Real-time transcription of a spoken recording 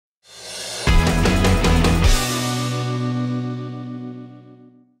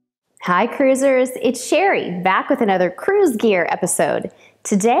Hi cruisers, it's Sheri back with another CruiseGear episode.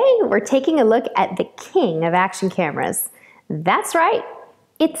 Today we're taking a look at the king of action cameras. That's right,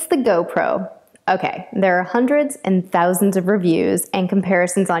 it's the GoPro. Okay, there are hundreds and thousands of reviews and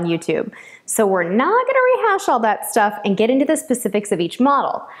comparisons on YouTube, so we're not going to rehash all that stuff and get into the specifics of each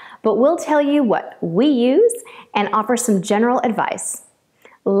model, but we'll tell you what we use and offer some general advice.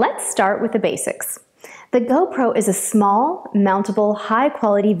 Let's start with the basics. The GoPro is a small, mountable,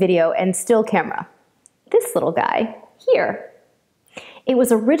 high-quality video and still camera. This little guy here. It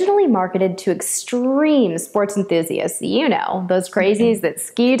was originally marketed to extreme sports enthusiasts, you know, those crazies that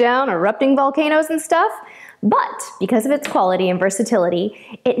ski down erupting volcanoes and stuff. But because of its quality and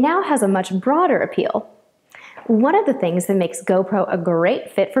versatility, it now has a much broader appeal. One of the things that makes GoPro a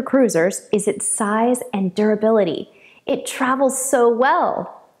great fit for cruisers is its size and durability. It travels so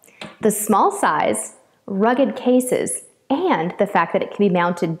well. The small size, rugged cases, and the fact that it can be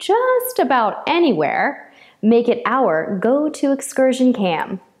mounted just about anywhere make it our go-to excursion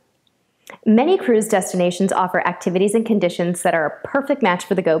cam. Many cruise destinations offer activities and conditions that are a perfect match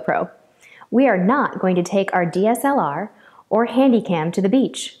for the GoPro. We are not going to take our DSLR or Handycam to the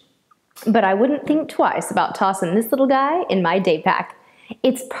beach, but I wouldn't think twice about tossing this little guy in my daypack.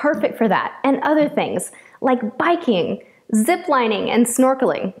 It's perfect for that and other things like biking, ziplining, and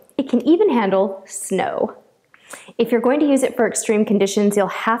snorkeling. It can even handle snow. If you're going to use it for extreme conditions, you'll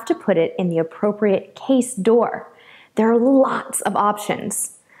have to put it in the appropriate case door. There are lots of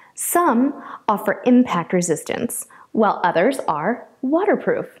options. Some offer impact resistance, while others are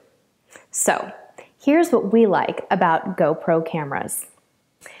waterproof. So, here's what we like about GoPro cameras.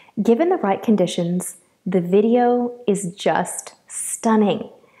 Given the right conditions, the video is just stunning.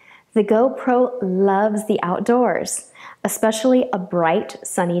 The GoPro loves the outdoors, especially a bright,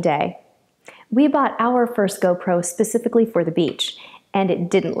 sunny day. We bought our first GoPro specifically for the beach, and it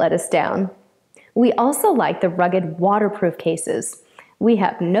didn't let us down. We also like the rugged waterproof cases. We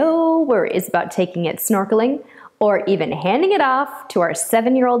have no worries about taking it snorkeling or even handing it off to our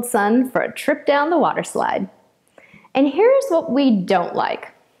 7-year-old son for a trip down the water slide. And here's what we don't like.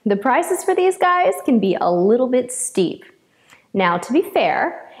 The prices for these guys can be a little bit steep. Now, to be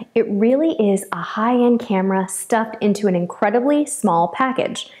fair, it really is a high-end camera stuffed into an incredibly small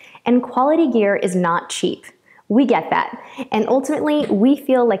package, and quality gear is not cheap. We get that, and ultimately, we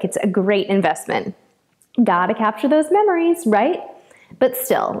feel like it's a great investment. Gotta capture those memories, right? But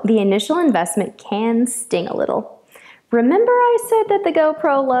still, the initial investment can sting a little. Remember I said that the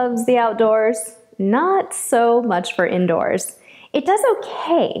GoPro loves the outdoors? Not so much for indoors. It does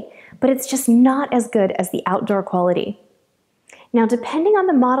okay, but it's just not as good as the outdoor quality. Now, depending on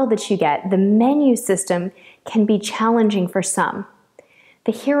the model that you get, the menu system can be challenging for some.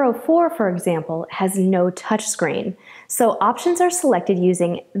 The Hero 4, for example, has no touchscreen, so options are selected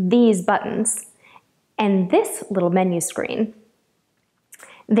using these buttons and this little menu screen.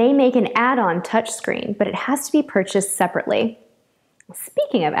 They make an add-on touchscreen, but it has to be purchased separately.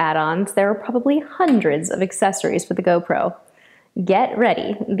 Speaking of add-ons, there are probably hundreds of accessories for the GoPro. Get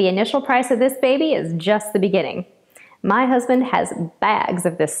ready, the initial price of this baby is just the beginning. My husband has bags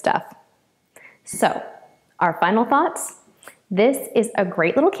of this stuff. So, our final thoughts? This is a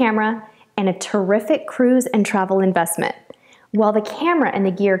great little camera and a terrific cruise and travel investment. While the camera and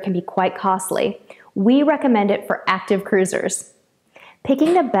the gear can be quite costly, we recommend it for active cruisers.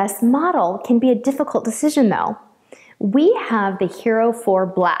 Picking the best model can be a difficult decision though. We have the Hero 4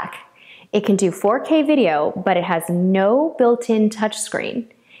 Black. It can do 4K video, but it has no built-in touchscreen.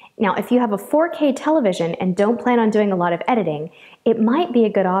 Now, if you have a 4K television and don't plan on doing a lot of editing, it might be a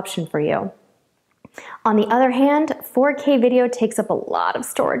good option for you. On the other hand, 4K video takes up a lot of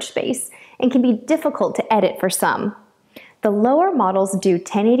storage space and can be difficult to edit for some. The lower models do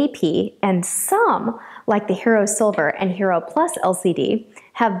 1080p, and some, like the Hero Silver and Hero Plus LCD,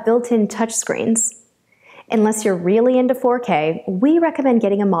 have built-in touchscreens. Unless you're really into 4K, we recommend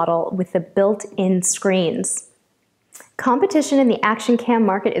getting a model with the built-in screens. Competition in the action cam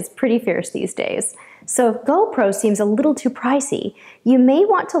market is pretty fierce these days, so if GoPro seems a little too pricey, you may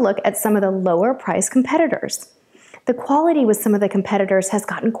want to look at some of the lower price competitors. The quality with some of the competitors has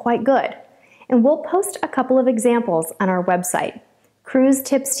gotten quite good, and we'll post a couple of examples on our website,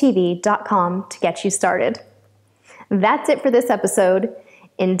 cruisetipstv.com, to get you started. That's it for this episode.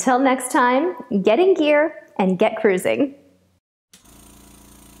 Until next time, get in gear and get cruising.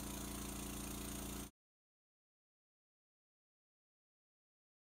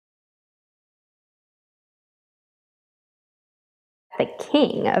 The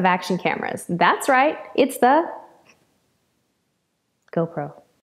king of action cameras. That's right, it's the GoPro.